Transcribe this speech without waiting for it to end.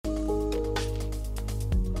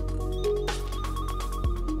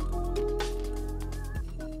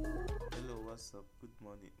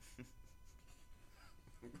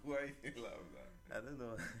Why you laugh that? I don't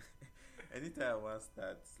know. Anytime I want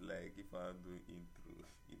start, like if I'm doing intro,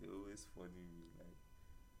 it always funny me. Like,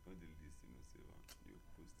 What the list you know say man? You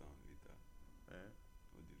post down later. eh?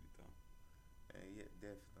 What the later? Yeah,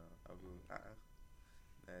 def now. I go.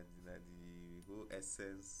 The whole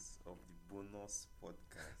essence of the bonus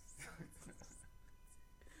podcast.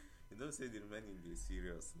 You don't say the remaining dey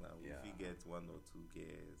serious now. Yeah. If you get one or two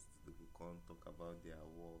guests, they will come talk about their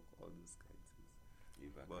work, all those kind of things.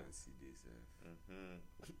 If I But- can see this,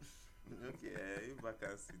 Okay, if I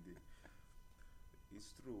can see the,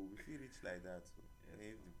 it's true. We feel reach like that. So Yes,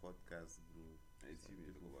 if sir. the podcast grow, it's some you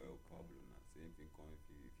talk people about feel your come. problem now. Same thing come if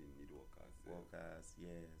you need workers. Workers,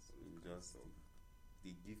 yes, All we those kind of just stuff.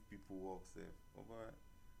 they give people work self. Over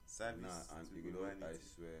service Nah, and to you go just, I humanity.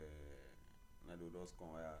 swear, now they will just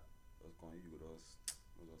come where, just come, you go just,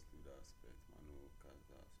 no just leave that aspect, man, no cast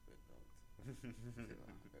that aspect out.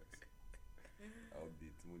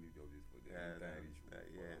 Update, more leave the update for them. Yeah, Anytime reach, we'll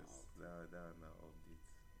follow yes, out. that now update.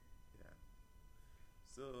 Yeah.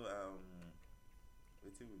 So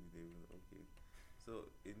wait till we be there. Okay.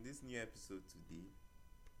 So in this new episode today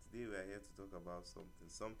we are here to talk about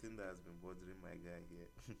something that has been bothering my guy here.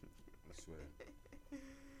 I swear.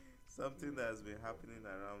 Something that has been happening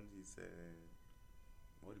around his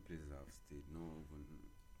All the places I've stayed, no even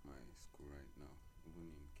my school right now,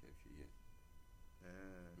 even in Kefi here.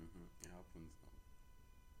 It happens now.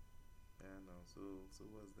 yeah, no. So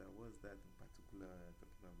what's that in particular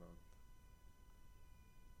talking about?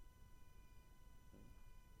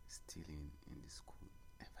 Still in the school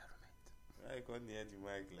environment. I can't hear the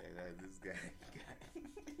mic like that. This guy.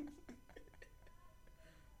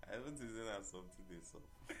 I haven't seen that something they saw.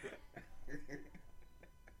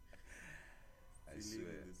 I Still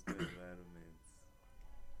swear. in the school environment.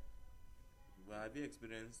 But have you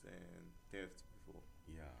experienced theft before?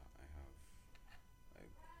 Yeah, I have.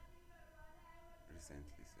 Like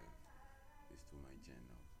recently, sir, they stole my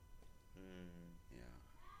journal. Yeah,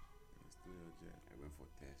 You still your jail. I went for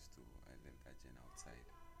test too. I left that journal outside.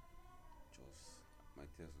 Just my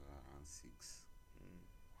test was around 6,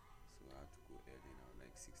 so I had to go early now.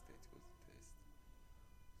 Like 6:30 was the test. So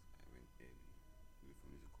I went early. Wait for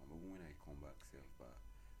me to come. Even when I come back, self, but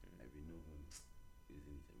I've been even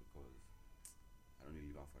using it because I don't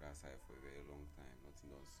really live out for that side for a very long time.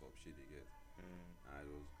 Nothing don't stop shit they get. I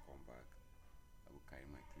just come back. I will carry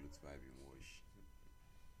my clothes while I've been wash.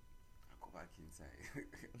 I go back inside.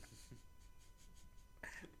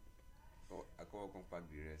 So I come pack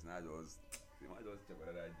the rest. Now I just check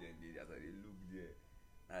whether that Jen did. As I dey look there,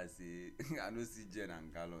 I say I don't see Jen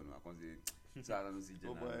and gallon. I can say so I don't see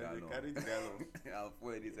Jen Oh and boy, they gallon. carry the gallon. I'll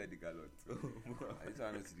pour it inside the gallon too. I just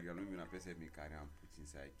want to see the gallon. Maybe na person me carry and put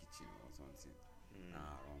inside kitchen or something. Nah,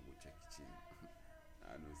 I don't go check kitchen.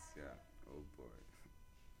 I don't see her. Oh boy.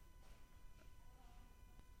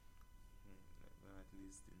 Well, at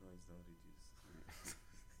least the noise don't reduce.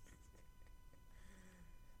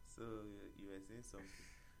 So you were saying something.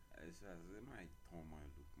 I just my turn my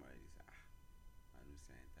look my this I don't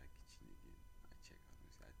see I enter kitchen again. I check I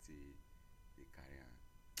don't see I say they carry a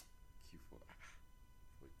key for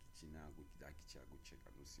kitchen now I go to that kitchen I go check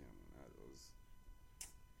I don't see him and I was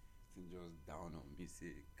thing just down on me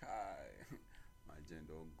say Kai my gen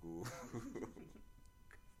don't go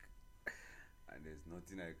and there's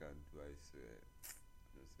nothing I can do I swear.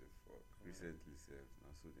 I just say fuck. Recently self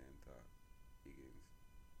now so they enter again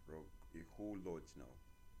rob a whole lodge now.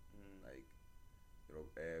 Like rob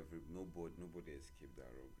nobody escaped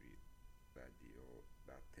that robbery that day or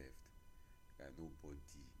that theft. Like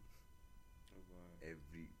nobody. Oh boy.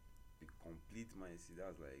 The complete mindset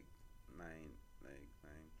that was like nine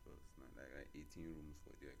plus 9 like 18 rooms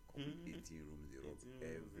for there. Complete 18 rooms they rob 18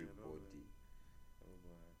 rooms, they rob everybody. Oh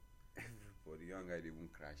boy. Everybody young guy they even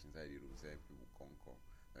crash inside the room say people come.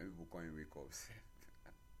 When people come and wake up say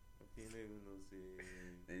Okay, no even know say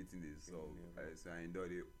anything they solve. Yeah. So I enjoy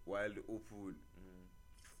the wild open.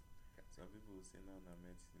 Some people will say now na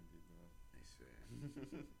medicine they do. I swear.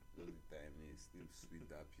 Those the time is still sweet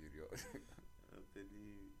that period. I'll tell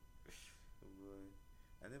you. Oh boy.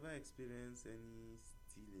 I never experienced any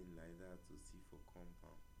stealing like that to see for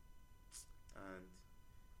compound. And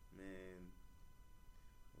man,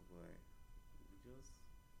 oh boy, we just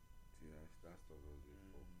See that stuff was really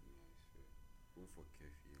fuck me, I swear. Go for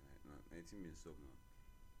Kefi, like no, anything means up now.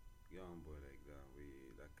 Get one boy like that,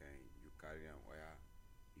 we that kind you carry and wire.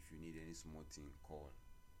 If you need any small thing, call.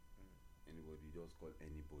 Anybody, just call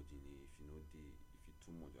anybody. If you know if you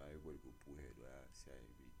too much, everybody go pull head. Where say I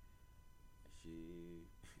be. She,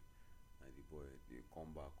 and the boy they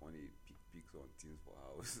come back when they pick on things for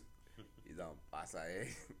house. He's on pass ahead.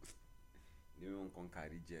 You won't come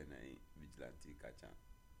carry gen and vigilante catch am.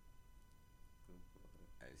 Good boy.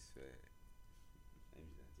 I swear. And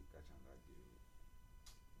vigilante catch am that day.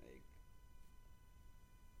 Like,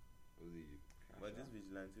 was it? But this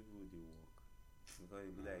vigilante people dey work because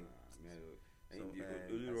it be like I some, think the as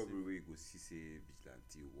only if- robbery wey you go see say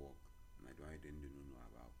vigilante work, na the one dem don't know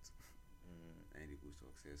about. And they go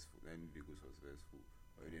successful. Then they go successful.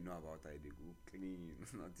 Or they know about it, they go clean.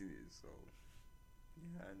 Nothing is solved.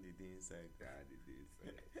 yeah, and they dey inside. Yeah, they did.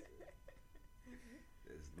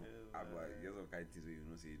 There's no. Oh, But man. there's some kind of things where you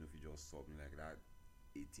know say you know if you just something like that,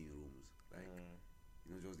 18 rooms, like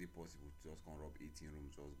you know just the possible to just come rob 18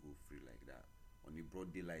 rooms, just go free like that on the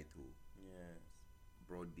broad daylight. Oh, Yes.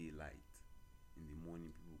 broad daylight in the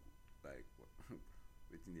morning, people go, like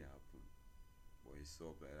waiting they happen. But it's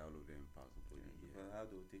up like all of them pass over Yeah, the year. because how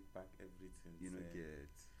they'll take back everything. You know, sef, get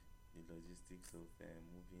the logistics of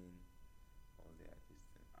moving all their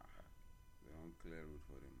distance. they don't clear road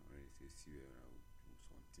for them already. Say see where I will do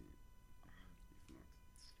something. If not,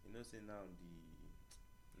 You know, say now the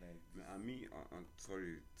like. I'm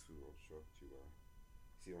sorry to obstruct you.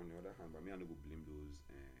 See, on the other hand, but me, I don't go blame those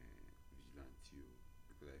vigilante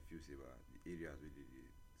because I feel say the areas where they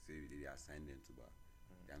say they assign them to,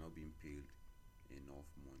 they are not being paid enough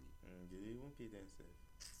money. They even pay themselves.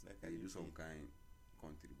 Like They do some kind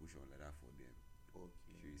contribution like that for them.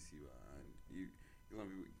 Okay. So you see, and you some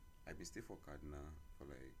people, I've been stay for Cardinal for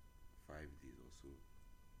like 5 days or so,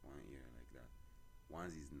 1 year like that.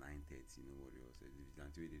 Once it's 9:30, nobody else says the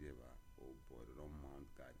vigilante we did there, oh boy, they don't mount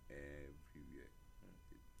guard everywhere.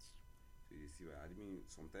 So you see, I mean,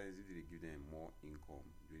 sometimes if they give them more income,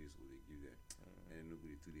 doing so they give them, and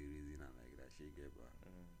nobody to the raising and like that, she get back.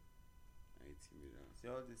 See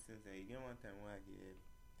all these things. You get one time when I hear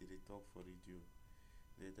they talk for radio.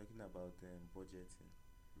 They're talking about budgeting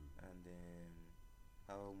and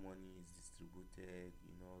how money is distributed.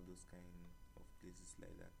 You know, all those kind of places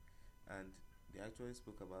like that. And they actually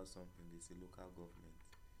spoke about something. They say local government.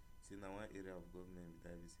 See now one area of government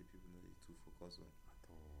that we say people know they too focus on. At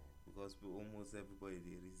all. Because almost everybody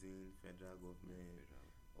they reason federal government,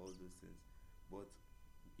 all those things. But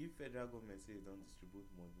if federal government say they don't distribute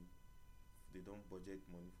money, they don't budget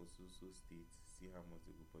money for so states, see how much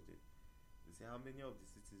they go budget. They say how many of the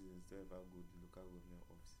citizens don't ever go to local government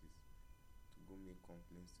offices to go make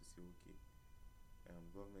complaints to say okay,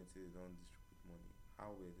 government say they don't distribute money.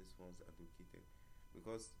 How were these funds allocated?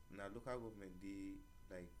 Because now local government they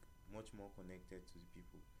like much more connected to the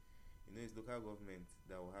people. You know, it's local government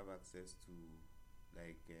that will have access to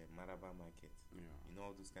like Maraba market. Yeah. You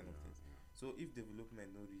know all those kind of things. Yeah. So if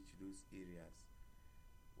development no reach those areas,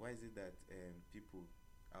 why is it that people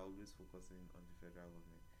are always focusing on the federal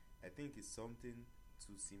government? I think it's something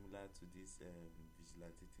too similar to this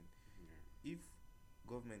vigilante thing. Yeah. If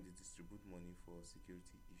government dey distribute money for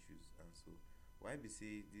security issues and so, why be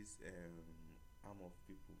say this arm of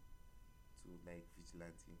people to like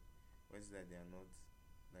vigilante? Why is it that they are not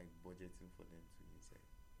like budgeting for them to inside?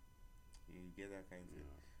 You get that kind of thing.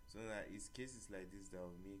 Yeah. So that it's cases like this that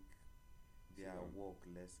will make their work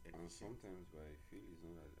less And efficient. sometimes, but I feel it's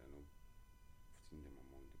not that they're not putting them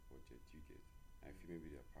among the budget you get. I feel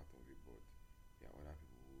maybe they're part of it, but there are other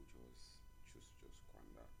people who just choose to just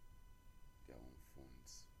squander their own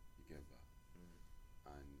funds. You get that?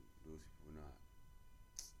 And those people now,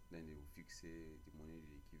 then they will fix the money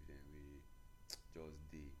they give them, we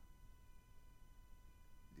just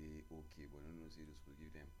they okay, but no say those people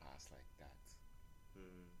give them pass like that.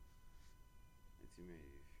 I think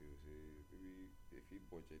maybe feel say maybe if you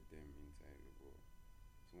budget them inside, but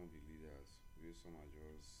some of the leaders, maybe some are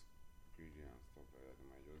just greedy and stuff like that, they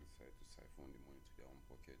might just decide to siphon the money to their own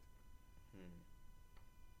pocket. So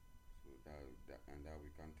that we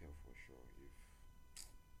can't tell for sure if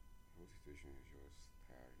the whole situation is just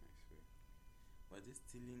tiring, I swear. But this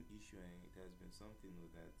stealing issue, it has been something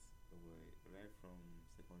that right from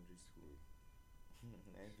secondary school.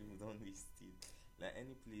 Like people don't really steal. Like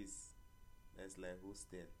any place that's like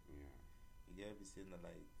hostel, Yeah. you get be saying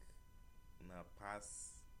like now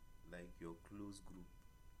pass like your close group.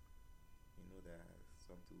 You know that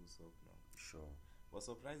something will solve now. Sure. But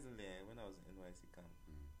surprisingly, when I was in NYC camp,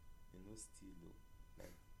 Mm. they no steal though.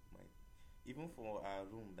 Like my even for our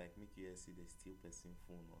room, like make you see they steal person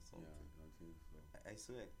phone or something. Yeah, nothing so. I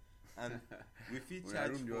swear. And we fit When our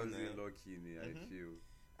charge room phone. just lucky in it, I Mhm. feel.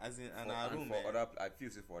 As in, and For- our and room. for other, I feel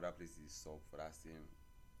say for other places sub for that same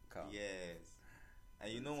camp. Yes. And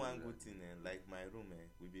you Yeah, know so one that- good thing, like my room,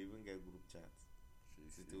 we be even get group chat. So you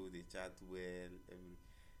see. Still they chat well.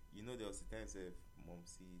 You know there was a time say mom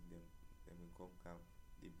see them will come camp.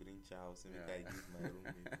 They bring chow, so make Yeah. I give my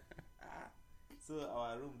roommate. So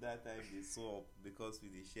our room that time they swap because we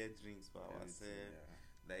dey share drinks for Everything, ourselves.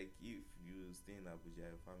 yeah. Like if you stay in Abuja,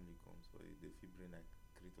 your family comes for you, they fit bring like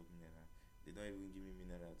crate of mineral. They don't even give me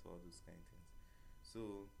mineral to all those kind of things.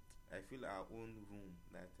 So I feel our own room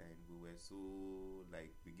that time we were so like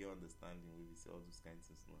we get understanding when we see all those kind of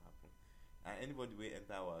things not happen. And anybody will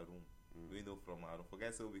enter our room, we know from our room.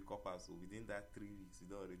 Forget so we copper, so within that 3 weeks we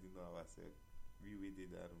don't already know ourselves. We did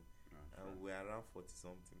that room. And Sure. we're around 40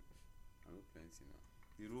 something. I know plenty now.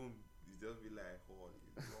 The room is just be like hall.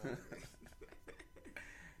 It's long.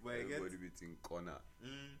 But it Everybody gets between corner.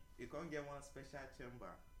 you can't get one special chamber,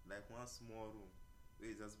 like one small room, where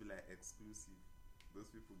it just be like exclusive. Those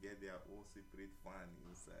people get their own separate fan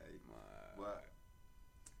inside. But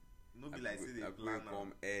no be like say they I plan am.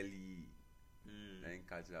 come early. Mm. Then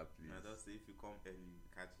catch that place. I just say if you come early, you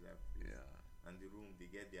catch that place. Yeah. And the room they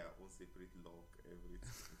get their own separate lock,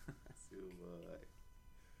 everything. So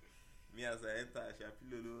me as I enter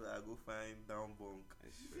Shapilolo, I go find down bunk.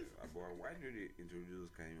 I swear. But why do they introduce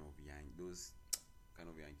those kind of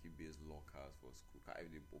Yankee based lockers for school?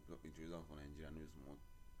 If they open up introduce them for Nigeria, no small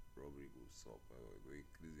robbery goes up or go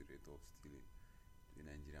increase the rate of stealing. The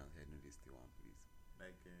Nigerians head no they stay one place.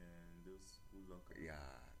 Like those school lockers. Yeah.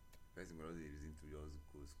 Person got all the reason to just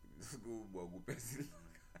go school. Just go but go person.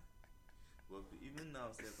 But even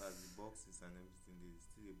now, self as the boxes and everything, they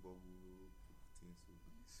still a bubble things.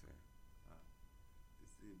 So Swear. they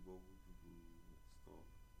still a bubble people stuff.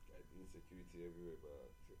 Like insecurity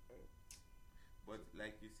everywhere, but But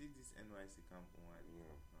like you see this NYC camp on Yeah.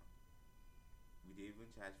 now. We they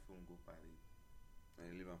even charge phone go parade. I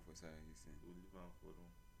live on for side, you see. We live on for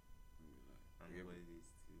them. And Yeah. nobody they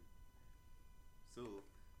steal. So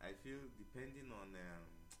I feel depending on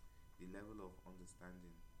the level of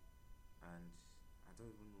understanding, and I don't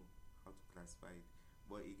even know how to classify it,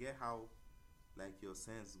 but you get how like your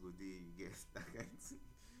sense go there, you get that kind of thing.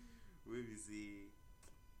 Where we see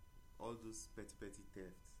all those petty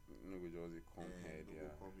thefts, No go just dey come head, no yeah.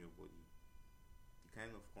 go come your body. The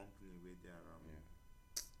kind of company where they are around. Yeah.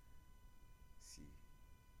 See,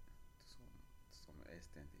 to some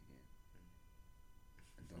extent again.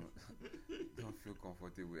 I don't feel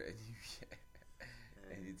comfortable anywhere.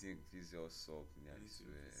 Anything feels just soft, I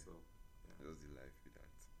swear. So yeah, Just the life with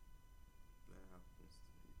that. that happens to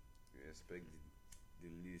me. You expect the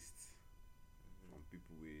least from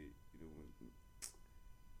people where you know we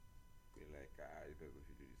like the person if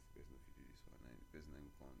you do this, the person if you do this one, and the person then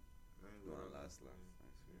can't do one last, I swear.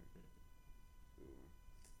 So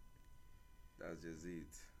that's just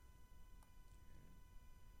it.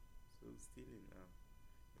 So stealing now,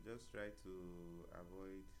 you just try to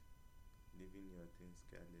avoid leaving your things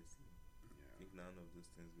carelessly. I Yeah. think none of those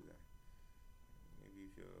things will like. Maybe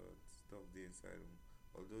if your stuff there inside room,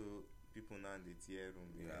 although people now they tear room,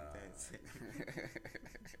 they Yeah. intense.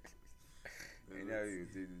 Anyhow you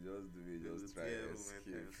think you just do it, just try tear to room escape.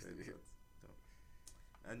 intense,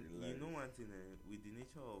 and Relax. you know one thing, with the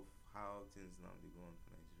nature of how things now they go on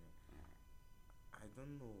for Nigeria, I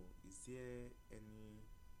don't know. Is there any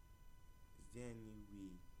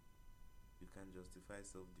way you can justify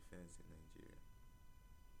self-defense in Nigeria?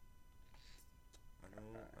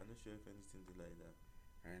 I'm not sure if anything do like that.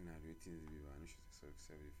 Right now the way things be, I know she's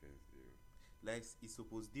self-defense. Like it's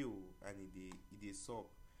supposed to, and it is sub,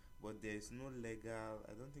 but there's no legal.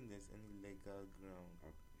 I don't think there's any legal ground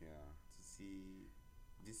Yeah. to see.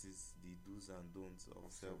 This is the do's and don'ts of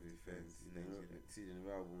self-defense in Nigeria. See, they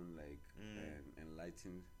never even like Mm.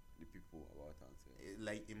 enlighten the people about themselves.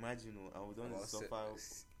 Like imagine, I would don't About suffer.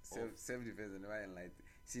 self-defense, they never enlighten.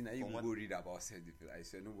 See, now you For can what- go read about self-defense. I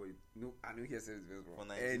swear, I don't hear self-defense For from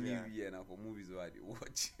Nigeria. anywhere now for movies where they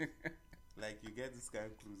watch. Like you get this kind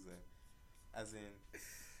of cruiser, as in,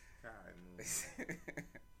 God, no.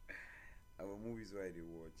 Our movies where they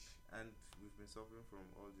watch. And we've been suffering from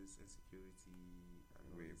all this insecurity and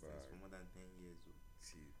all Way these things back. for more than 10 years. Oh.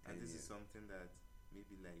 See, And this is 10 years, something that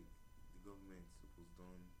maybe like the government supposed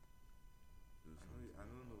done. do something I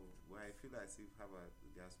don't about know. it. Why I feel as if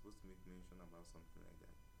they are supposed to make mention about something like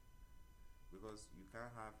that. Because you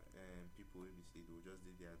can't have people in the state who just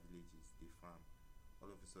did their villages, they farm. All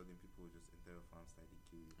of a sudden, people will just enter your farms like they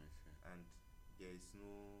kill you. I swear. And there is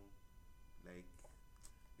no, like,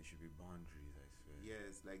 There should be boundaries, I swear.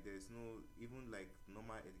 yes, like there is no, even like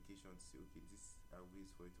normal education to say, okay, these are ways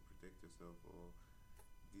for you to protect yourself, or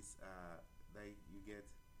these are, like, we get,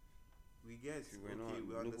 See, okay,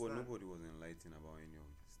 we understand. nobody was enlightened about any of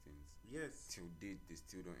these things. Yes, Till date, they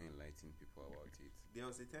still don't enlighten people about it. there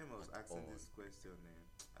was a time I was At asking all. this question.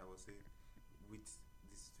 I was saying, with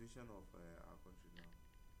the situation of our country now,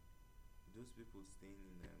 those people staying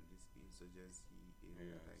in this insurgency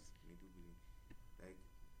area, Yes. like Maiduguri, like,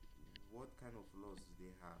 what kind of laws do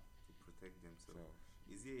they have to protect themselves?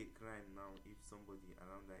 So, Is it a crime now if somebody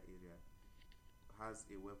around that area has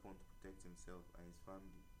a weapon to protect himself and his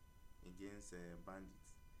family against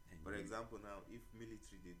bandits? and For you- example, now if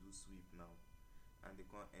military they do sweep now and they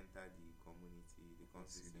can't enter the community, they can't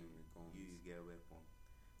see say them with guns. you get a weapon.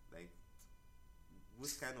 Like,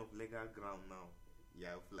 which kind of legal ground now?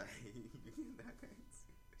 Yeah, fly. That kind of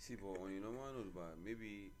thing. See, but on a normal note, but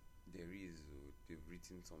maybe there is, they've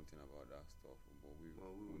written something about that stuff, but we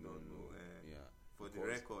don't know. Yeah. For the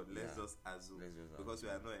Because- record, let's yeah, just assume. let's just Because we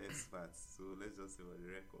assume. are not experts, so let's just say for the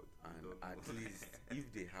record. we And don't at know. least if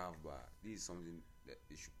they have, but this is something that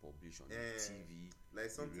they should publish on Yeah. TV, like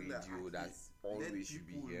something that radio, at that least always let should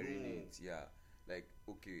be people hearing know. it. Yeah, like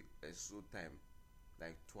okay, a so time,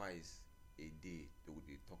 like twice a day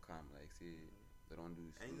they talk like say they don't do.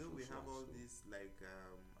 And so, we so, have so, all so. this like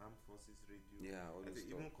armed forces radio. Yeah, all I this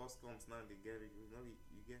think stuff. even customs now they get radio. You know,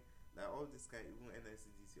 you get like all this kind, even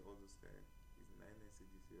NSCDC, all those kind. Is it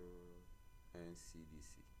NSCDC or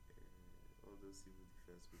NCDC. all those civil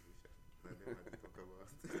defense people? That they want to talk about.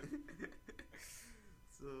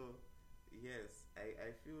 So yes,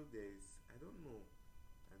 I feel there's I don't know,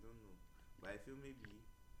 but I feel maybe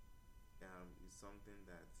it's something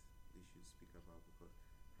that they should speak about because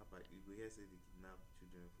how about you go here say they kidnap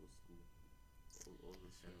children for school, all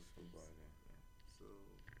those kind of So things. bad, yeah. Yeah. So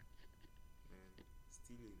man,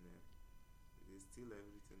 stealing, they steal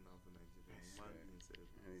everything now for Nigeria. I Human swear. beings,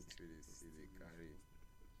 Anything they see, they carry.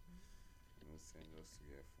 Send just to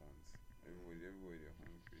get funds. Everybody they're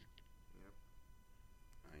hungry. Yep.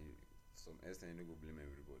 And some extent you no go blame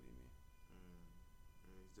everybody.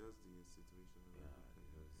 And it's just the situation of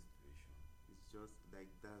everything. situation. It's just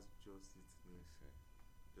like that's just it. I swear.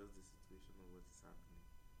 Just the situation of what is happening.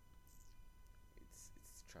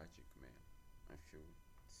 It's tragic, man. I feel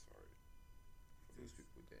sorry for those It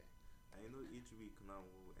is. people there. And you know, each week now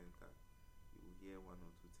we'll enter, you will hear one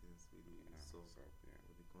or two things really solve So, yeah.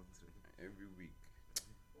 for the country. Every week,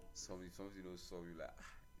 something don't solve. You like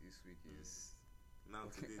this week is Now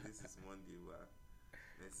Okay. today, this is Monday, but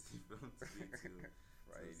let's see from today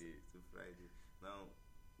Friday. to Friday. Now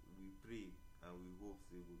we pray and we hope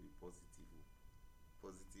they will be positive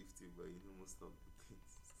thing, but you know most of the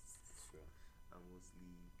things Sure. are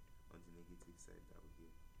mostly on the negative side that we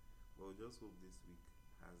get. But we just hope this week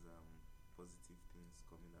has positive things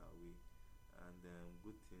coming our way and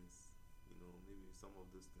good things. You know, maybe some of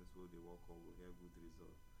those things will they work on will get good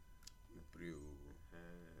result. We pray.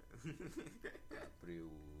 I pray.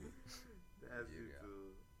 That's it, Nigeria.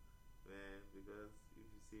 too, man. Because if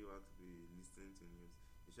you say you want to be listening to news,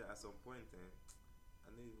 you should at some point, I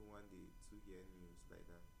know even one day to hear news like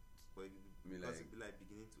that, but because it be like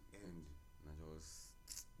beginning to end. And just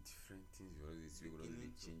different things you always see. You always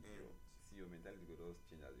Beginning to change end. your mentality. Go just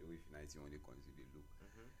change as your if night you want to consider the look.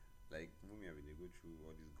 Like me, I mean, they go through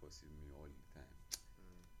all this gossip me all the time.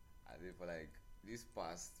 I think for like this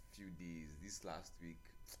past few days, this last week,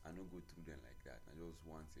 I don't go through them like that. I just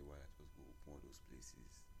once a while, I just go open all those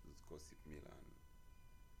places, those gossip mill and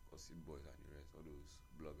gossip boys and the rest, all those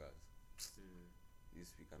bloggers.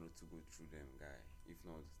 This week, I know to go through them, guy. If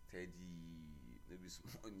not, steady, maybe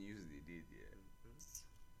small news they did there.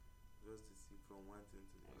 Just to see from one thing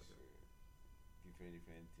to the other. Different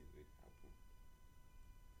things will happen.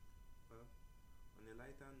 Well, on a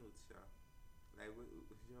lighter note, like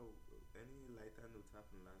any lighter note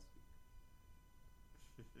happened last week?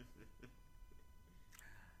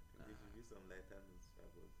 They should give some lighter notes,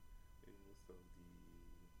 but maybe most of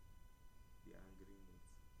the angry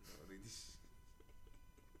notes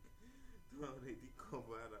already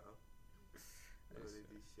covered up,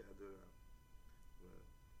 already shadowed up. Well,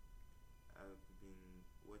 I've been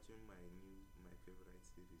watching my favorite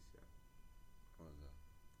series, What's that?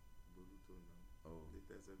 Boruto now. Oh.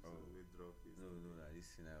 Latest episode we drop is No, that this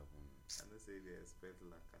thing happen. I don't say they expect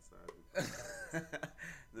La Casa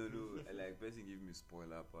de no, like person give me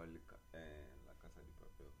spoiler about La Casa de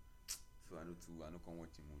Papel. So I know can't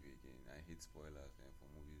watch the movie again. I hate spoilers for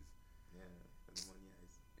movies. Yeah, for the money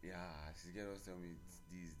eyes. Yeah, she get us tell me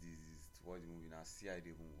this to watch the movie. Now see I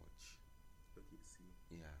didn't even watch. Okay, see.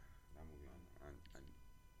 Yeah, that movie and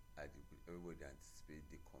everybody anticipate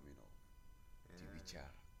the coming of The Witcher.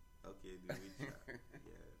 Okay, The Witcher.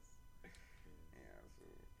 Yes. Yeah, so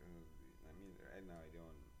I mean right now I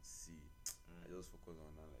don't see. I just focus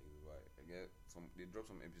on that like why I get they drop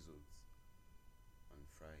some episodes on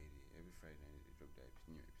Friday. Every Friday night they drop their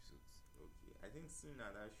new episodes. Okay, I think soon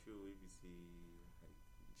at that show ABC like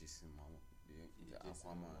Jason Momoa, the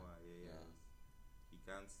Jason Aquaman. Momoa, yeah. He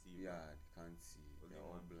can't see. Yeah, they can't see. Only They're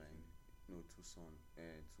all one blind. person. No, two children.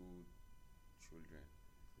 children.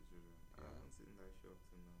 Two children. I Yeah. haven't seen that show up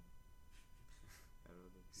to now. I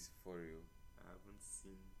don't know. It's for real. I haven't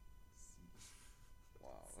seen. See.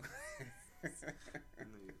 Wow.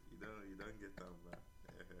 You don't get that back.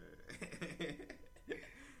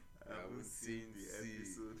 I haven't seen the See.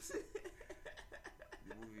 episodes.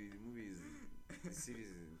 The series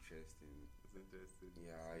is interesting. It's interesting.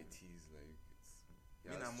 Yeah, it is like it's.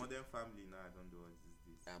 I mean, a Modern Family now. I don't know what is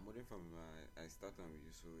this. Modern Family. I started with you,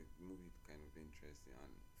 so the movie kind of interesting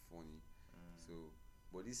and funny. So,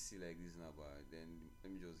 but this see like this now, but then let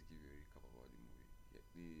me just give you a recap about the movie.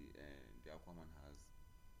 Yeah, the Aquaman has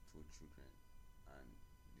two children, and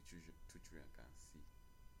the two children can see,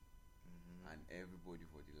 and everybody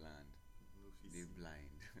for the land they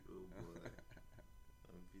blind. Oh boy,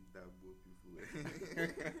 I'm fit that boy people.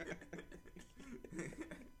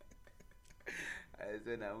 I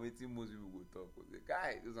said I'm waiting most people go talk. Cause the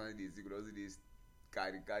guy, those one they see, cause also they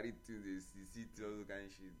carry things, they see things, all those kind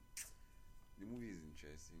of shit. The movie is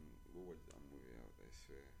interesting. Go watch that movie out, I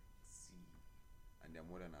swear. See, And their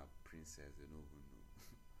mother now princess, they don't even know.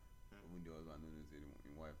 Even the husband don't know say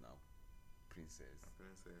the wife now princess. a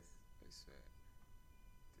princess. I swear.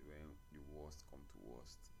 When the worst come to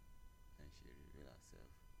worst, and she reveal herself.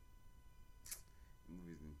 The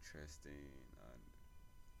movie is interesting and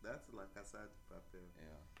That's like Casa de Papel.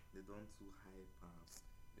 yeah. They don't too hype up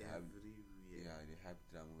They have everywhere. Yeah, they hyped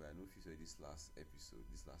that movie. I know if you saw this last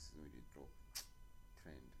season they drop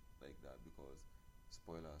trend like that because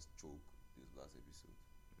spoilers choke this last episode.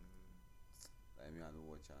 I mean I don't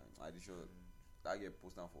watch and I just sure I get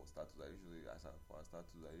posted for status. I usually I start for our status.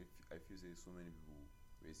 I feel say so many people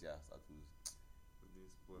will say our status. They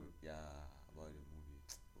spoil. Yeah, about the movie.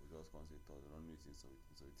 We just can't say thought. I don't know anything, so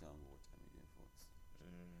we tell me watch them again for.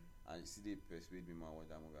 And you see they persuade me man watch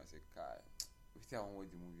that movie. I say, Kai, if I want to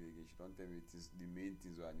watch the movie again, she don't tell me the main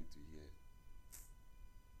things what I need to hear.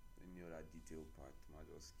 Any other detail part, I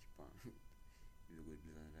just skip on. You go do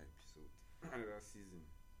another episode, another season,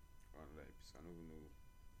 or another episode. I don't even know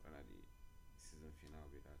when are the season finale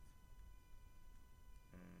with that.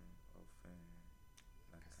 Of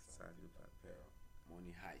La Casa de Papel.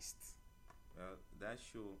 Money heist. Well, that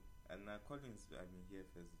show, and now Collins, I've been here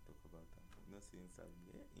first to talk about that. Not since I've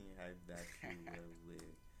been in hype that show where we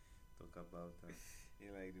talk about that.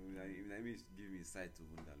 Yeah, like the movie. Let me give me insight to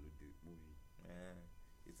even download the movie. Yeah,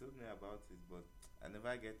 he told me about it, but I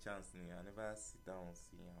never get chance. I never sit down,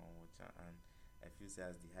 see and watch it, and I feel say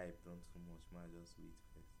as the hype done too much, man, just wait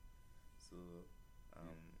first. So,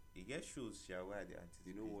 it gets shows share where they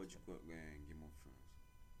anticipate. You know what you got Game of Thrones?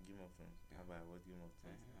 Game of Thrones. How about what Game of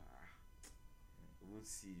Thrones? I won't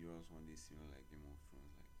see yours one day similar like Game of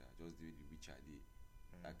Thrones like that. Just the way the Witcher did.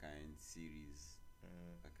 That kind series.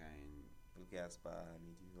 That kind. Okay, as per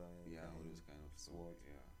medieval. Yeah, all those kind of sword.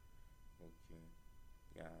 stuff. Yeah. Okay.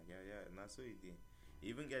 Yeah. Now so it did.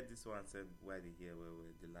 You even get this one said why they here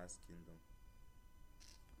where the Last Kingdom.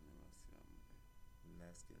 I never see that movie. The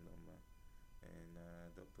Last Kingdom, man. And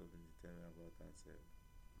Doctor been tell me about that said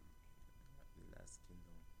the Last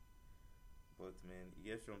Kingdom. But man, you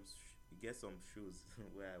get some shows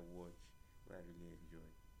where I watch where I really enjoy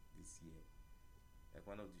this year. Like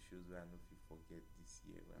one of the shows where I know if you forget this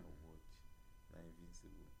year where I watch na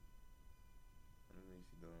Invincible. I don't know if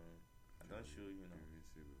you don't. I don't show you know.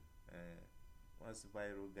 Invincible. One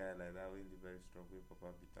superhero guy like that when the very strong way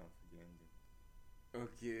Papa beat him for the ending.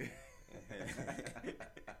 Okay.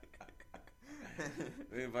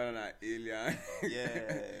 When you find an alien.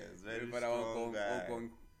 Yes, very When you find strong guy. one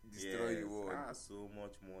destroy the world. So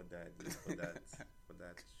much more that I did for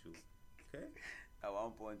that show. Okay. At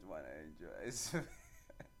One Punch Man I enjoy.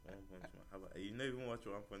 One Punch Man. How about, you never even watch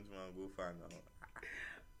One Punch Man go far now.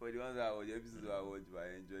 But the ones that I watch, the episodes I watch, but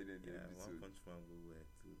I enjoy them. Yeah, One Punch Man go well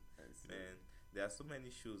too. Man, there are so many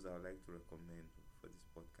shows I would like to recommend for this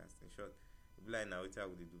podcast. In short, like now what I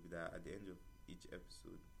would do with that at the end of each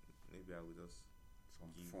episode, maybe I will just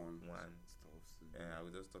some give fun one. stuff. And I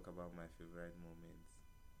will just talk about my favorite moments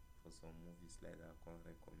for some movies like that I can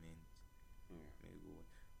recommend. Yeah. Maybe go.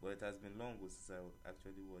 But it has been long since I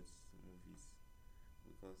actually watched movies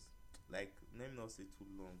because like let me not say too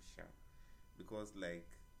long, because like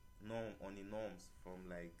on the norms from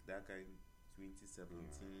like that kind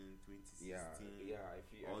 2017, 2016, I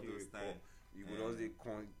feel all those times. You could also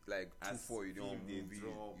like as 2-4 you don't film dey movie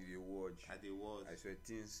drop, you dey watch. they watch. I swear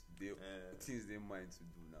things they mind to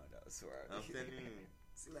do now. That's why I'm telling you.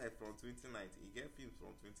 See, like from 2019, you get films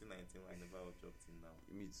from 2019 I never watched up till now.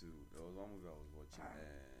 Me too. There was one movie I was watching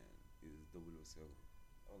is 007.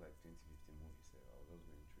 All like 2015 movies. I was just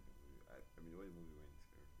going through the movie. I mean, the way the movie went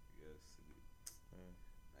yesterday.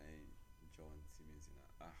 And John Simmons in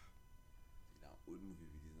that old movie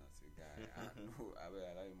with this now. Say guy, I know. I will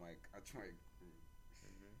allow my catch my crew.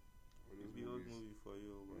 Mm-hmm. All It those be old movies. movie for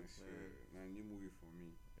you, but Yes, now new movie for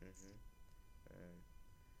me. Mm-hmm.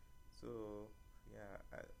 So yeah,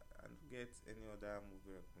 I don't get any other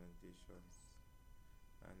movie recommendations,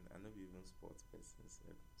 and I know be even sports person.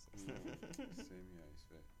 No, same here. I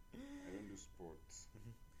swear. I don't do sports.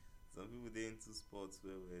 Some people they into sports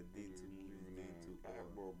where they into movies, they into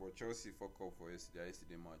all. But Chelsea fuck up for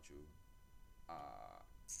yesterday match. Oh.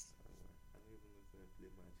 I don't even know if I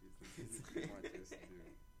play matches. Play match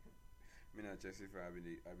yesterday. Me and Chelsea fan.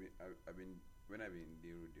 I've been when I've been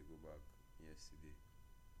there, they go back yesterday.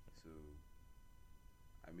 So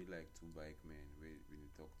I meet like two bike men when they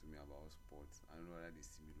talk to me about sports. I don't know whether they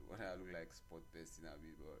see me, whether I look like sport person a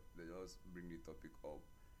bit, but they just bring the topic up.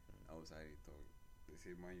 I was how they talk. They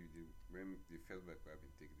say, man, you did when the first bike I've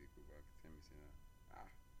been taking, they go back. Tell me, say,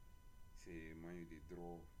 say, man, you did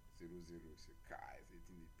draw 0-0. Say, guys, it's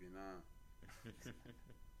in the pin now.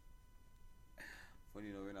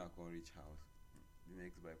 Funny enough, when I come reach house, the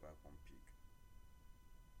next bike I come pick.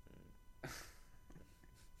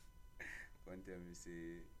 One time we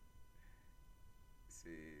say,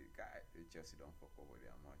 guy, the Chelsea don't fuck over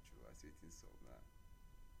their match. I say, it's up now.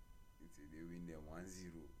 They win them 1-0.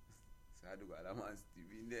 So I do got that man still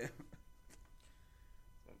win them.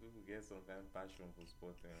 Some people get some kind of passion for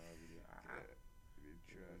sport and They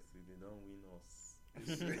try. See, they don't win us.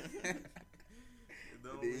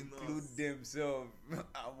 They include themselves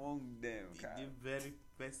among them. They're very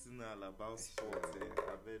personal about sport.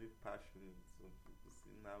 Are very passionate. Some people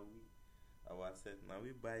say now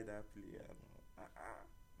we buy that player.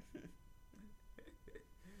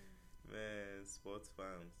 Man, sports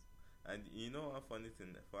fans. And you know one funny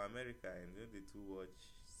thing for America, and they too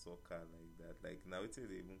watch soccer like that. Like now it's they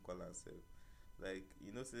even call ourselves. Like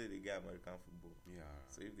say they get American football. Yeah.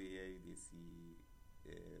 So if they hear you, they see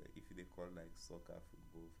if they call like soccer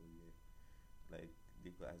football for you, like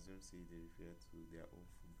they could assume say they refer to their own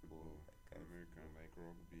football. Like American football. like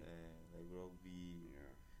rugby. Like rugby.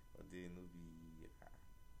 Yeah. Or they no be.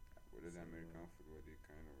 What is American football? They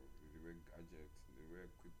kind of they wear gadgets, they wear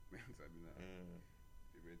equipment. I mean,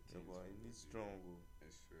 they wear things. Yeah, but it needs strong. I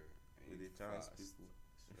swear. With the chance people.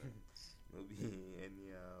 No be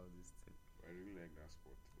anyhow this thing. I really like that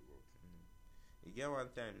sport a lot. You get one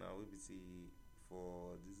time now we be see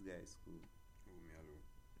for this guy's school. Oh, me hello.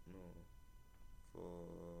 No.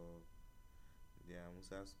 For their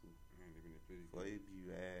Musa school. Man, they play the For game.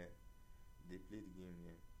 ABU, they play the game,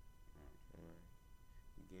 yeah. Alright.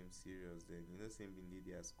 The game serious then. Same been did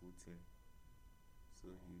their school team.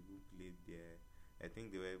 So he who played there. I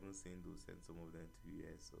think they were even saying they'll send some of them to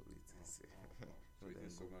US or it is. So it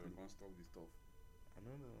is so now they can't stop the stuff. I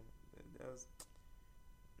don't know. That was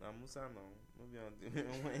now Musa now. Maybe until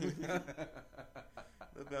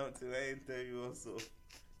maybe until I enter you also.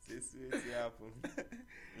 Say sweet it happen.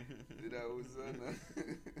 Did I was on?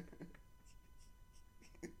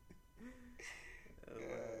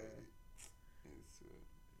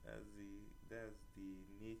 That's the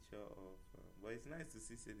nature of. But it's nice to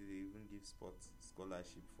see say that they even give sports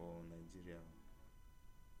scholarship for Nigeria,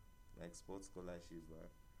 like sports scholarship.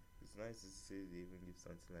 But it's nice to see they even give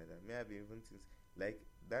something like that. May I be even things like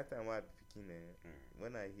that time I be picking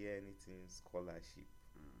when I hear anything scholarship.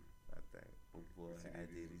 That time, oh boy, I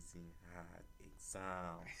did reason hard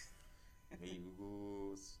exam. May you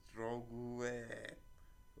go struggle.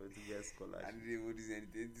 To get scholarship. I didn't even do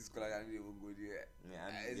anything. This scholarship, I didn't even go there. Yeah,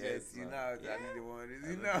 I just see now. I didn't want to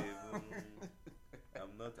see now.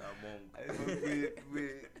 I'm not among. I don't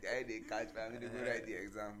wait. I didn't catch me. I'm going to go write the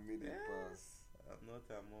exam. Made it pass. I'm not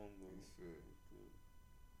among.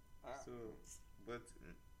 So, but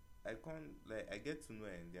I can't I get to know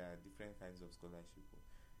and there are different kinds of scholarship.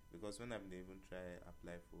 Because when I'm even try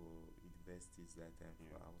apply for universities that time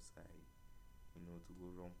for outside, to go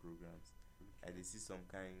run programs. I dey see some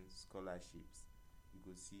kind scholarships. You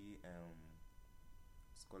go see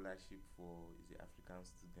scholarship for African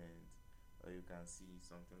students, or you can see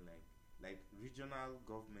something like regional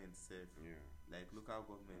government self, like local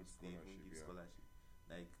governments they even give scholarship.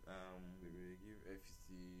 Like they will give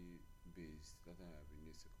FCC based. That time I've been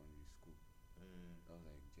in secondary school. That was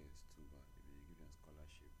like JS2, but they will give them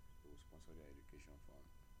scholarship. They will sponsor their education from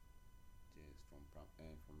JS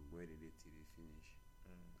from where they did till they finish.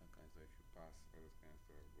 That kind of stuff. If you pass all those kind of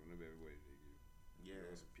stuff, but not everybody they give. Yeah.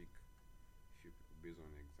 They just pick few people based on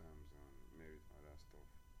exams and merit and other stuff.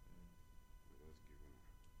 They just give them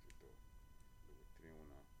tutor. They will train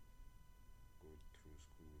one go through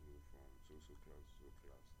school from so class to so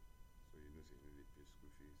class. So they pay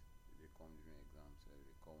school fees. They come during exams,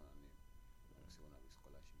 they call one name. Say one of the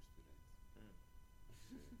scholarship students.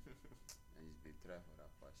 And it's been try for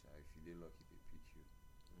that part. If you dey lucky, they pick you.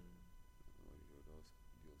 Or you just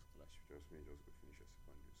scholarship. Just me, just go finish your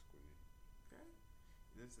secondary school. Okay.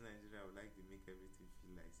 You know, in Nigeria, I would like to make everything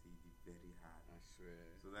feel like say it very hard. I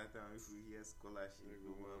swear. So that time if we hear scholarship,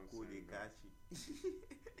 we will go they catch you.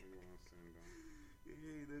 You want send them.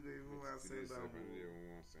 You don't even want to send them.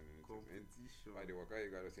 Competition. By the work, you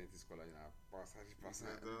got to send this scholarship. Pass.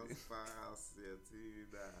 Just pass. Yeah,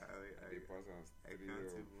 I can't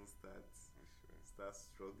even start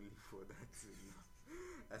struggling for that thing.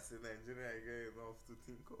 As a Nigerian, I get enough to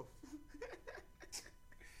think of.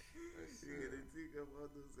 You get to think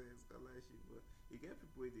about those scholarship, but you get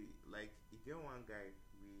people like you get one guy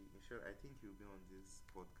I think he'll be on this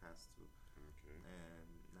podcast too. Okay.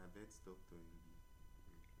 Na vet doctor in the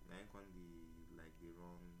now they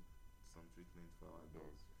run some treatment for our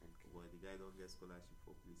dogs. Okay. But the guy don't get scholarship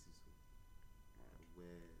for places so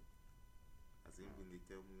where as him been they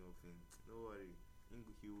tell me of him, don't worry,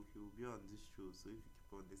 he'll be on this show, so if you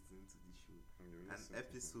keep on listening to this show, an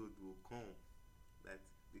episode will come that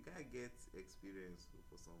the guy gets experience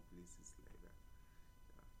for some places like that.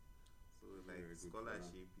 Yeah. So like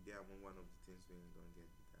scholarship, they are one of the things when you don't get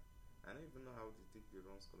with that. I don't even know how to take the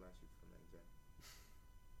wrong scholarship for Nigeria.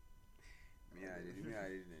 I did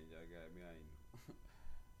Nigeria guy. I know.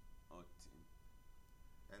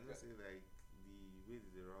 I know say like the way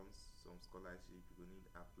they run some scholarship, you need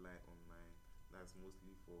to apply online. That's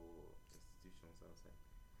mostly for institutions outside.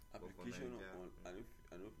 Application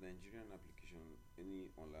I know if Nigerian application,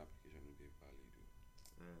 any online application will be valid.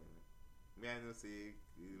 I know say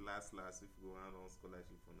last if you go on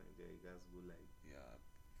scholarship for Nigeria, you guys go like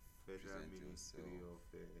Federal Ministry of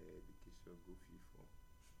Education, go fee form.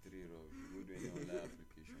 You go do any online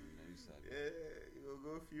application, you will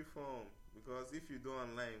go fee form because if you do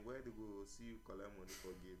online, where they go see you collect money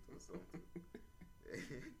for gate or something.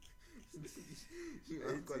 You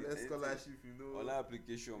want collect scholarship, online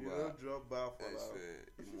application, you don't drop bar for that.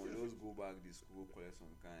 You must just go back to school, collect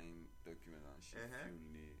some kind document and shit.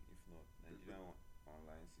 If not, Nigerian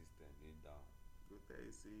online system they down. Go tell you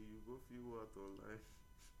say you go feel what online.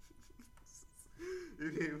 You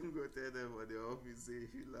can even go tell them for the office say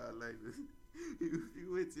you like this. You feel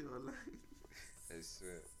waiting online. I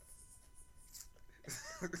swear.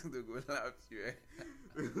 They go laugh you.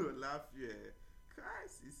 They go laugh you.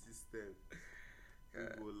 Crisis system. They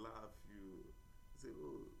go laugh you. Say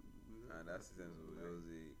that system was just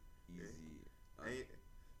easy.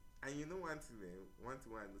 And you know one thing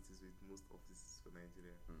I noticed with most offices for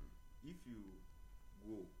Nigeria, if you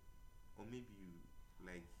go or maybe you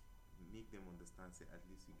like make them understand say at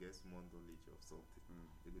least you get small knowledge of something,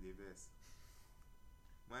 they go dey vex.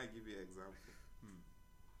 Might give you an example.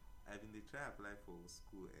 I've been try apply for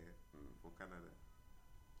school for Canada.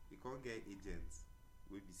 They can't get agents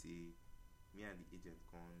wey be say me and the agent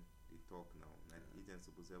they talk now. Like the agent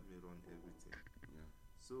supposed to help me run everything.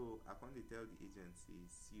 So I can't tell the agent say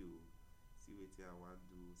see wetin I want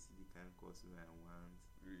do, see the kind of course I want,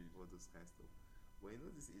 all those kind of stuff. But you know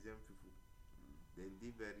these agent people, then they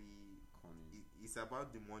very it's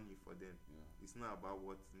about the money for them. It's not about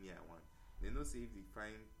what me I want. They know say if they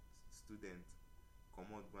find student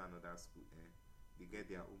come out go another school, they get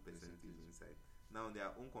their own percentage inside. Now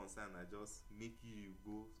their own concern are just make you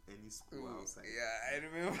go any school outside. Yeah, I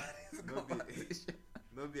remember this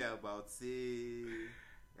not be about say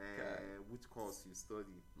which course you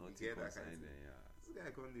study. Not you get that kind of thing. This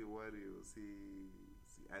guy come dey worry see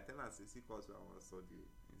I tell her say see course I want to study.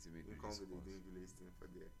 You come with the village thing for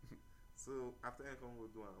there. So after I come go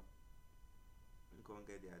do you can't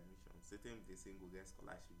get the admission. Certain they say go get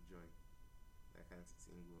scholarship join. That kind of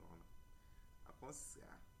thing go on. I can't say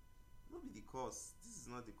no be the course. This is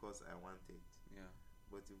not the course I wanted.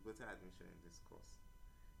 But you've got an admission in this course.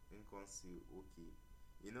 You can't see okay.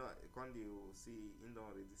 You know, can't they say he don't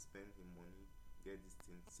already spend his money, get this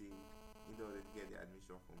thing, say he don't already get the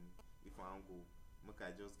admission for me. If I want go, make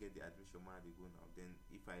I just get the admission where they go now. Then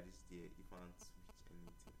if I reach there, if I want switch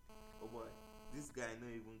anything. Oh boy, this guy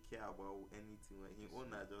don't even care about anything. When he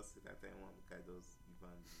owner just that time one make I just give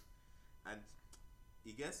and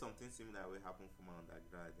he gets something similar will happen for my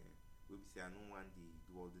undergrad then. We be say I don't want to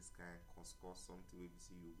do all this kind of course something we be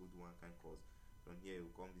say you go do one kind of course. From here you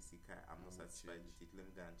come be say I'm not satisfied with it, let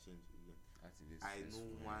me go and change again. I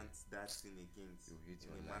don't want that thing again in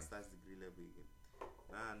a master's degree level again.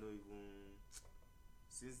 Now I know even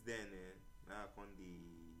since then now I can't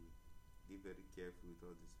be very careful with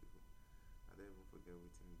all these people. I don't even forget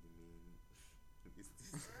what the main is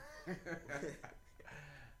this.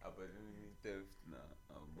 Opportunity theft now,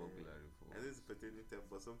 burglary for. And this is opportunity theft,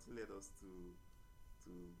 but something led us to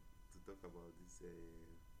talk about this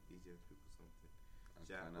agent people something. I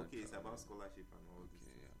Sha, cannot okay, it's about travel. scholarship and all these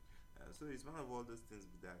Okay, things. yeah. So it's one of all those things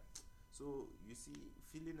with that. So you see,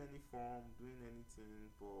 filling any form, doing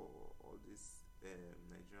anything for all these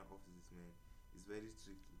Nigerian offices, man, is very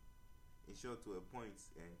tricky. In short, to a point,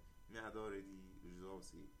 me had already resolved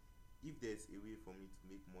say, if there's a way for me to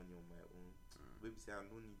make money on my own, maybe say I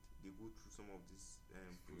don't need they go through some of these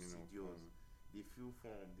Filling up procedures, form. they fill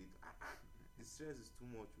form, the stress is too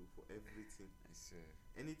much for everything. I said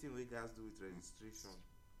Anything we guys do with registration,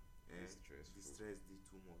 it's the stressful. stress dey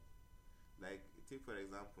too much. Like take for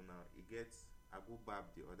example now, e get I go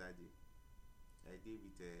barb the other day. I dey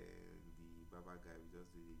with the barber guy, we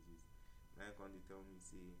just do the gist. Now he come dey tell me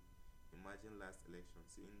say, imagine last election,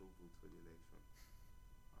 say he no vote for the election.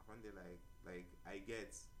 I come dey like I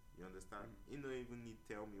get, you understand? He no even need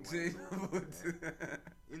tell me why he no vote.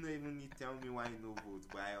 He no even need tell me why he no vote,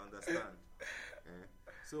 but I understand.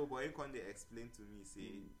 So but he come dey explain to me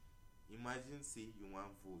say, imagine say you wan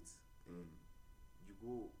vote, you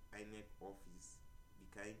go INEC office, the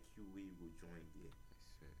kind queue wey you go join there, I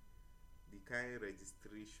said the kind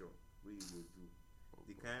registration wey you go do,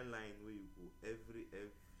 the kind line wey you go every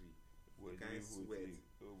the kind sweat.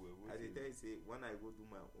 I dey tell you say when I go do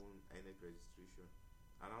my own INEC registration,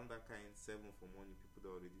 around that kind 7 for morning, people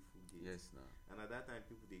don already full gate. yes now. And at that time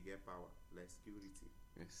people dey get power like security.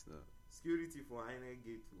 Yes now. Security for INEC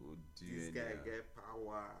gate o. Oh This dear. guy get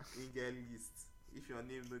power, he get list. If your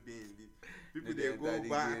name no dey in list, people They dey go enter the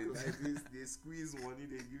back gate. like this, they squeeze money,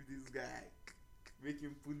 they give this guy, make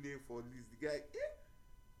him put name for list. The guy,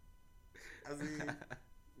 as in,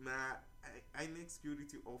 na INEC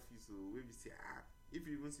security office o, wey be say if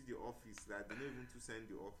you even see the office, that they no even to send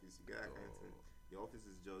the office, you get that kind of thing. The office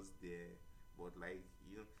is just there, but like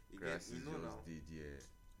you know, Grass you is know just now. there.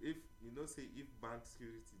 If you know say if bank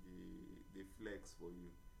security they flex for you,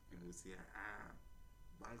 you go say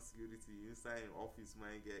bank security inside im office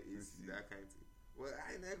man get AC, that kind of thing. Well,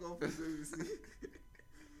 INEC office wey you see,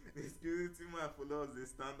 the security man follow us dey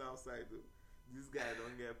stand outside though. This guy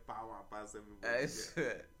don get power pass everybody I there.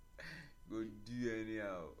 swear. Go do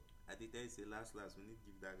anyhow. I dey tell you say last we need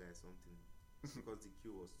give that guy something because the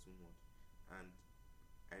queue was too much, and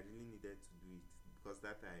I really needed to do it because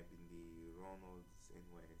that time I been dey run all this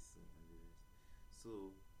NYSC and the rest.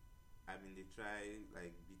 So I been dey try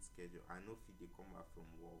like beat schedule. I no fit dey come back from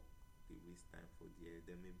work, dey waste time for there.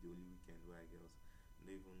 Then maybe the only weekend wey I get also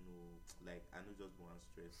no even know, like I no just go and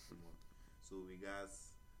stress too much. So we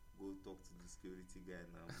gats go talk to the security guy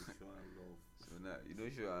now. We show am love. So now you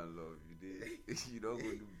don't show her love. You did. You don't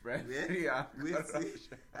go to bribery. Wait,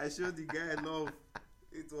 see, I showed the guy love.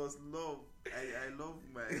 It was love. I love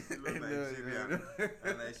my fellow Nigerian,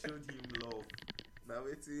 and I showed him love. Now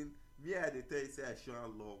waiting, me I dey tell you say I show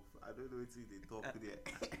am love. I don't know wetin they talk there.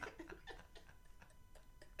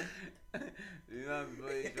 You know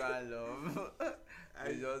before you show her love.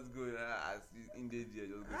 You just go as in the day,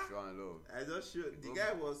 just go show her love. I just showed the go-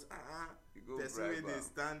 guy was You go person wey bribe dey am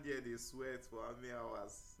stand there dey sweat for how many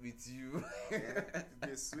hours. with you.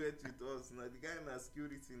 They sweat with us. Now the guy na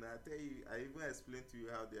security. Now I tell you, I even explain to you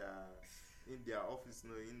how they are in their office.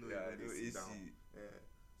 No, you know, Yeah, even no they sit AC. down.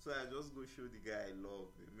 So I just go show the guy love.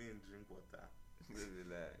 Me and drink water. They be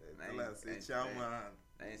like, Tell am say chairman.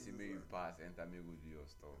 Now you see me you pass, enter me go do your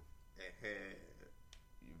stuff.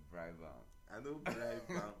 You bribe am. I know bribe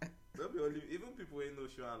am. Don't be only even people wey no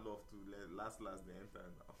show am love to last they enter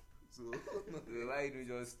now. So So why you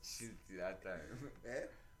don't just chill till that time?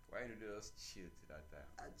 Why you don't just chill till that time?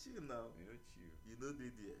 I chill now. You don't chill. You know they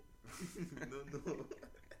there. You don't know.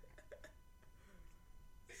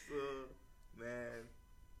 So man,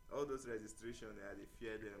 all those registration I dey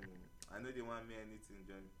fear them. I know they want me anything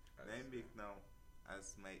join. Now I make now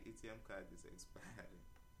as my ATM card is expiring,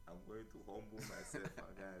 I'm going to humble myself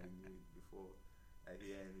and go and renew it before I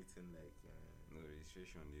hear anything like No,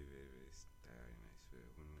 registration dey very very tiring, I swear.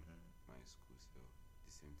 Even my school self,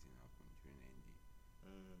 the same thing happened during ND.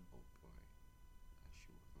 Oh boy, that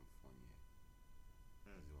shit wasn't fun yet.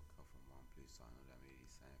 Just walk out from one place to another, maybe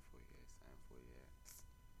sign for here, sign for here.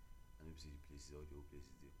 And you see the places, all the old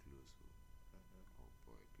places they close. So, oh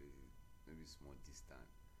boy, places maybe small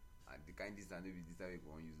distance. And the kind distance maybe this time we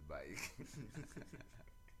go use bike.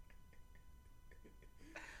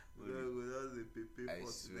 we just dey pay I 40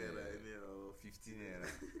 swear. naira anyhow. 15 naira.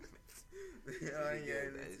 They don't hear I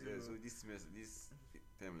anything. swear, so o. this semester, this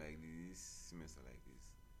term like this semester like this,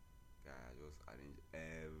 guy I just arrange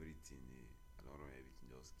everything. I don't know everything,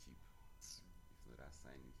 just keep. If not that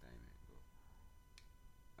signing time, go.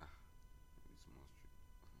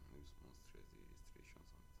 Maybe small stress, the registration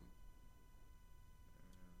something.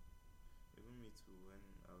 Even me me too. When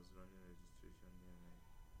I was running registration, yeah, man,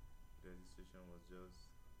 registration was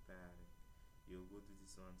just tiring. You go do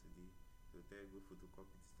this one today. They'll tell you go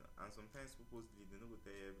photocopy this one. And sometimes purposely they don't go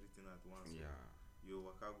tell you everything at once. So Yeah. you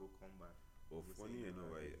work out go come back. But You go say funny you enough,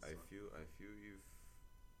 never I, get I this one. feel if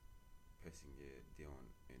person get they on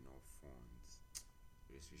enough funds,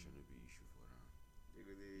 registration will be issue for them. You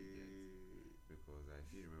go Because I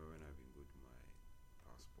feel remember when I've been good my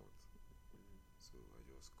passport. So I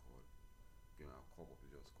just called. You know, I call up,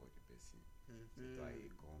 just call the person. So I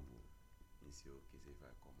combo. You say okay, so if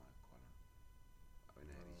I come I call him. When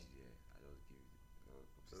I reach there, I just give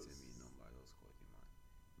send me number, I just call the man.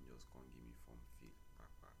 He just come give me form fill,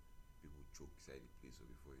 papa. People choke inside the place so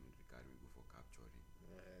before you know they carry me go for capturing.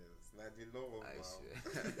 Yes, not the love. I swear.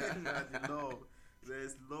 Not the love.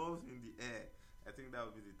 There's love in the air. I think that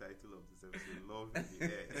would be the title of this episode. Love in the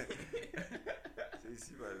air. So you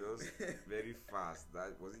see, I just very fast.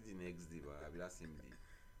 That was it the next day, but I mean that same day.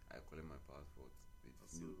 I collect my passport. They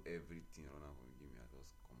knew everything around for me. Give me, I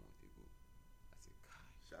just come out. They go. I say, "Kai."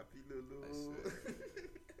 Shapi Lolo. I swear.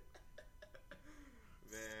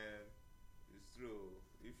 Man, it's true.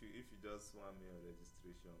 If you just want me on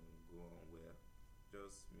registration, go on well.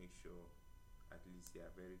 Just make sure at least you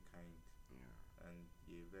are very kind Yeah. and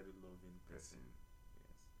you're a very loving person.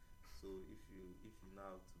 Yes. So if you know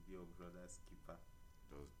how to be your brother's keeper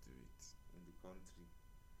Just do it. in the country,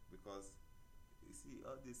 because you see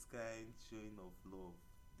all this kind showing of love,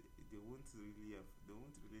 they won't really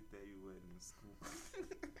tell you when in school.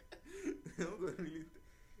 They won't go really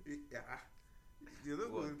yeah. You know,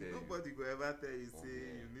 nobody go ever tell you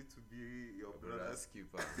say you need to be your brother's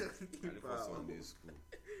keeper. And for Sunday school.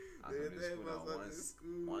 And They Sunday never school, Sunday and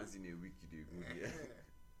school. once in a week you go there.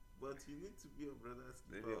 But you need to be your brother's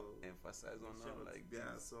Then keeper. they emphasize on Short, that like there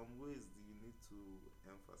are this. some ways that you need to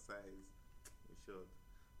emphasize in short,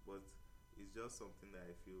 but it's just something that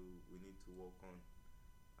I feel we need to work on,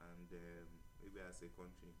 and maybe as a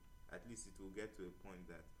country, at least it will get to a point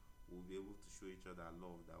that we'll be able to show each other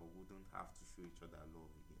love, that we wouldn't have to show each other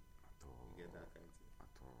love again. At all. You get that kind of thing.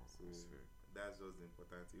 At all. So I swear. that's just the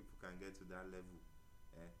important. If we can get to that level,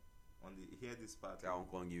 on the hear this part. I won't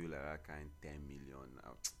come give you like that kind 10 million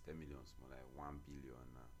now. 10 million small like 1 billion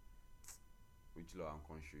now. Which law I'm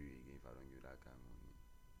gonna show you again if I don't give you that kind of money.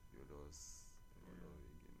 You just love it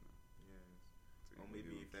again now. Yes. So Or it will maybe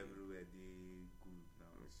be if okay. everywhere they good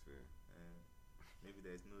now. I swear. Maybe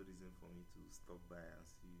there's no reason for me to stop by and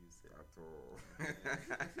see you say. At all.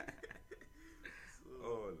 So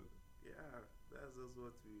All. yeah, that's just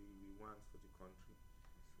what we want for the country.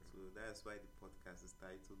 So that's why the podcast is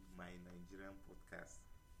titled My Nigerian Podcast.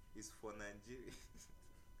 It's for Nigeria.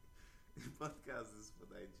 The podcast is for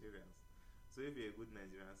Nigerians. So if you're a good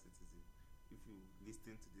Nigerian citizen, if you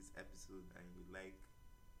listen to this episode and you like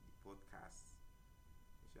the podcast,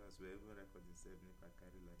 sure as we're even recording 7 if I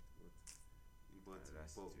carry like but That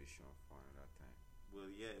situation for another time. well,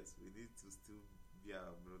 yes, we need to still be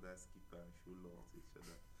our brother's keeper and show love to each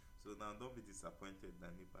other. So now don't be disappointed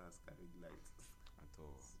that Nipa has carried light. At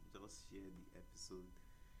all. Just share the episode.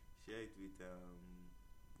 Share it with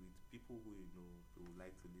people who you know who would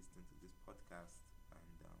like to listen to this podcast, and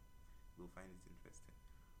will find it interesting.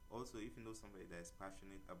 Also, if you know somebody that is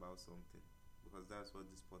passionate about something, because that's what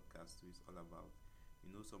this podcast is all about. You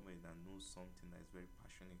know somebody that knows something that is very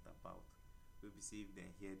passionate about. Maybe see if they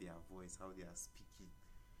hear their voice, how they are speaking.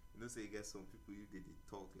 You know, so you get some people if they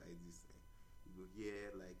talk like this, you go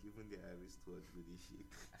hear like even their wristwatch will they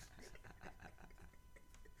shake.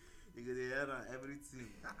 You go hear everything.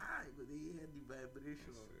 You go hear the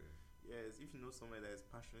vibration. Yes, if you know somebody that is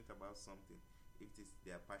passionate about something, if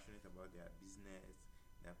they are passionate about their business,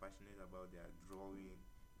 they are passionate about their drawing,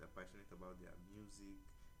 they are passionate about their music,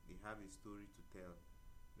 they have a story to tell.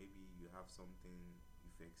 Maybe you have something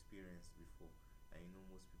you've experienced before, and you know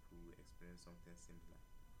most people will experience something similar.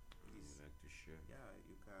 Please, like to share. yeah,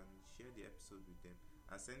 you can share the episode with them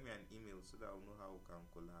and send me an email so that I'll know how we can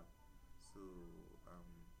collab. So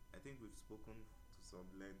I think we've spoken to some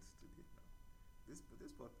length today now. This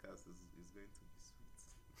podcast is going to be sweet.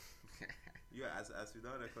 Yeah, as we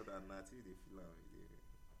don't record our native, they feel like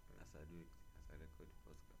As I record the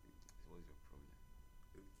podcast, what's your problem?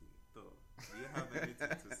 okay. So, do you have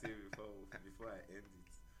anything to say before I end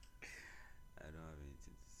it? I don't have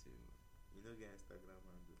anything to say. You know, get Instagram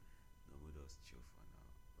handle. No, we just chill for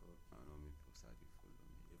now. Okay. I know me people start to follow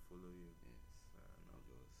me. They follow you. Yes. No.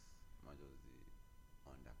 I just the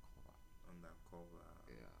undercover. Undercover.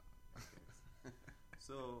 Yeah. Yes.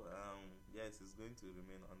 So yes, it's going to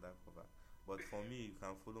remain undercover. But for me, you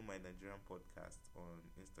can follow my Nigerian podcast on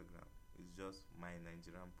Instagram. It's just my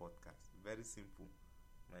Nigerian podcast. Very simple.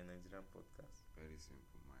 My Nigerian podcast. Very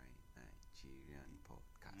simple. My Nigerian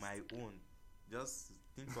podcast. My own. Just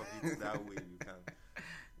think of it that way. You can.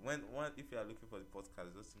 If you are looking for the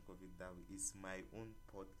podcast, just think of it that way. It's my own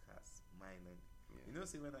podcast. Mine. Yeah. You know,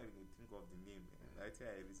 see when I think of the name, I think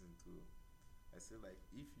I listen to. I say like,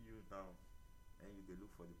 if you now and you dey look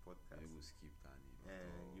for the podcast, You will skip that name.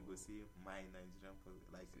 and you go see my Nigerian podcast,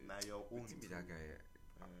 like now your own. Wetin be too. that guy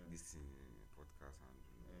Eh, this podcast and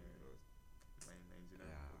my Nigerian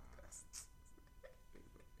Yeah. podcast.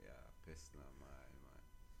 personal my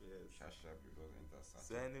Yes. sharp because enter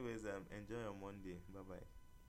So, anyways, enjoy your Monday. Bye bye.